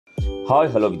Hi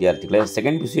hello ವಿದ್ಯಾರ್ಥಿಗಳೇ,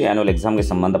 2ndPUC annual ಎಕ್ಸಾಮ್ಗೆ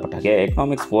ಸಂಬಂಧಪಟ್ಟ ಹಾಗೆ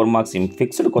ಎಕನಾಮಿಕ್ಸ್ 4 ಮಾರ್ಕ್ಸ್ ಇನ್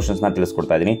ಫಿಕ್ಸ್ಡ್ ಕ್ವಶನ್ಸ್ನ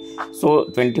ತಿಳಿಸ್ಕೊಡ್ತಾ ಇದ್ದೀನಿ. ಸೊ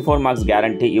 24 ಮಾರ್ಕ್ಸ್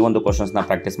ಗ್ಯಾರಂಟಿ ಈ ಒಂದು ಕ್ವಶನ್ಸ್ನ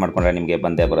ಪ್ರಾಕ್ಟೀಸ್ ಮಾಡಿಕೊಂಡ್ರೆ ನಿಮಗೆ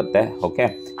ಬಂದೇ ಬರುತ್ತೆ. ಓಕೆ,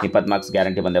 20 ಮಾರ್ಕ್ಸ್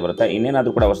ಗ್ಯಾರಂಟಿ ಬಂದೇ ಬರುತ್ತೆ.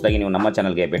 ಇನ್ನೇನಾದರೂ ಕೂಡ ಹೊಸದಾಗಿ ನೀವು ನಮ್ಮ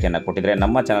ಚಾನಲ್ಗೆ ಭೇಟಿಯನ್ನು ಕೊಟ್ಟಿದ್ರೆ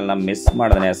ನಮ್ಮ ಚಾನಲ್ನ ಮಿಸ್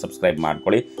ಮಾಡದೇ ಸಬ್ಸ್ಕ್ರೈಬ್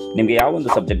ಮಾಡ್ಕೊಳ್ಳಿ. ನಿಮಗೆ ಯಾವ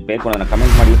ಒಂದು ಸಬ್ಜೆಕ್ಟ್ ಬೇಕು ಅನ್ನೋದನ್ನು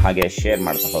ಕಮೆಂಟ್ ಮಾಡಿ, ಹಾಗೆ ಶೇರ್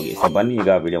ಮಾಡ್ತಾ ಹೋಗಿ. ಸೊ ಬನ್ನಿ ಈಗ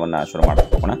ವಿಡಿಯೋವನ್ನು ಶುರು ಮಾಡ್ತಾ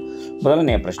ಹೋಗೋಣ.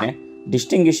 ಮೊದಲನೆಯ ಪ್ರಶ್ನೆ,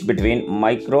 distinguish between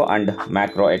micro and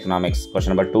macro economics.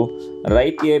 Question number 2,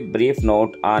 write a brief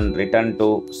note on return to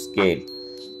scale.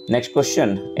 Next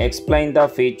question, explain the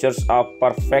features of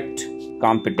perfect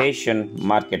competition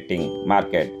market.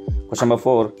 Question number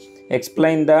 4,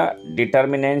 explain the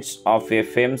determinants of a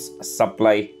firm's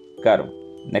supply curve.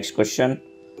 Next question,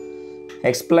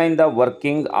 explain the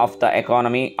working of the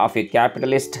economy of a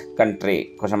capitalist country.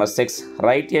 Question number 6,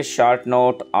 write a short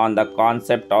note on the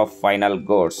concept of final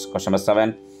goods. Question number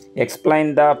 7, explain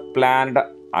the planned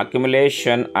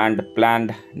accumulation and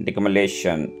planned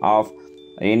decumulation of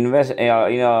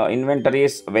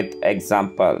inventories with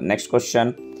example. Next question,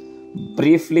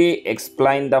 briefly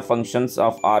explain the functions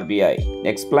of RBI.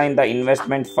 Explain the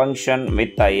investment function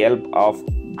with the help of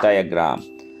diagram.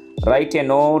 Write a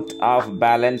note of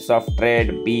balance of trade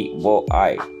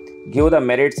BOI. Give the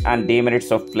merits and demerits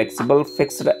of flexible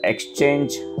fixed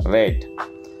exchange rate.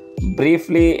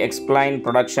 Briefly explain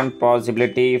production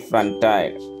possibility frontier.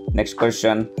 Next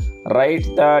question, write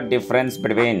the difference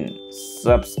between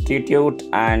substitute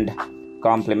and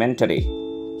complementary.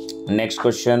 Next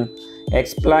question,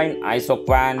 explain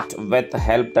isoquant with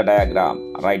help the diagram.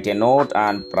 Write a note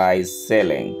on price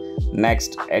ceiling.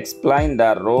 Next, explain the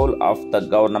role of the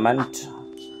government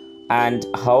and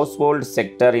household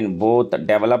sector in both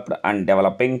developed and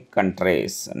developing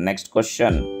countries. Next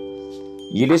question,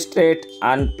 illustrate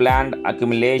unplanned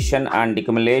accumulation and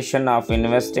decumulation of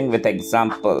investing with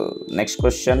example. Next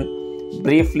question,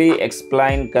 briefly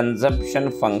explain consumption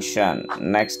function.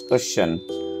 Next question,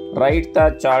 write the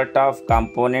chart of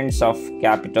components of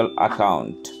capital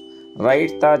account.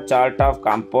 Write the chart of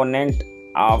component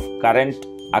of current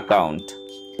account.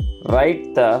 Write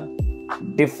the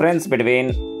difference between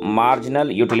marginal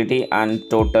utility and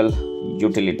total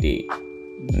utility.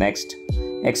 Next,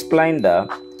 explain the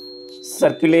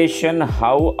circulation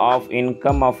how of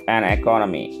income of an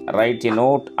economy. Write a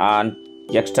note on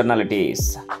externalities.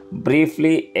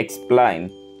 Briefly explain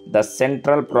the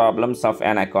central problems of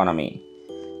an economy.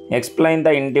 Explain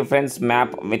the indifference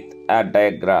map with a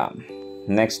diagram.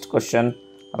 Next question,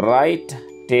 write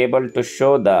table to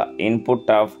show the input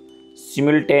of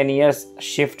simultaneous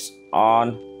shifts on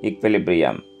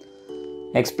equilibrium.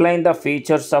 Explain the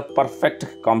features of perfect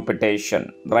competition.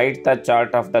 Write the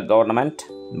chart of the government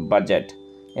budget.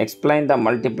 Explain the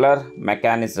multiplier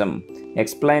mechanism.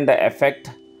 Explain the effect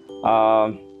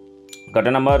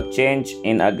number change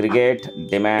in aggregate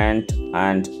demand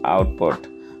and output.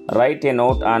 Write a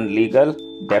note on legal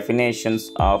definitions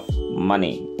of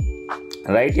money.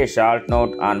 Write a short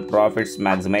note on profits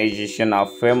maximization of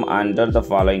firm under the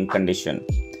following condition.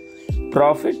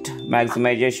 Profit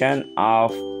maximization of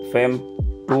firm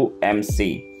 2MC.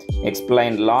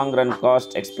 Explain long run cost.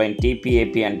 Explain TP,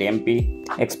 AP and MP.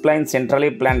 Explain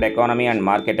centrally planned economy and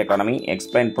market economy.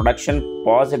 Explain production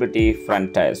possibility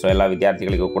frontier. So ಎಲ್ಲ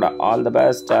ವಿದ್ಯಾರ್ಥಿಗಳಿಗೂ ಕೂಡ all the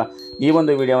best. ಈ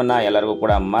ಒಂದು ವಿಡಿಯೋವನ್ನು ಎಲ್ಲರಿಗೂ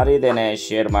ಕೂಡ ಮರಿದೇನೆ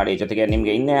share ಮಾಡಿ. ಜೊತೆಗೆ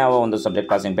ನಿಮಗೆ ಇನ್ನೇ ಯಾವ ಒಂದು ಸಬ್ಜೆಕ್ಟ್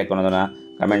ಕ್ಲಾಸಿಂಗ್ ಬೇಕು ಅನ್ನೋದನ್ನು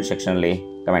ಕಮೆಂಟ್ ಸೆಕ್ಷನಲ್ಲಿ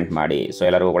ಕಮೆಂಟ್ ಮಾಡಿ. ಸೊ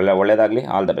ಎಲ್ಲರಿಗೂ ಒಳ್ಳೆಯದಾಗಲಿ.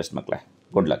 ಆಲ್ ದ ಬೆಸ್ಟ್ ಮಕ್ಕಳೇ.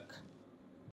 Good luck.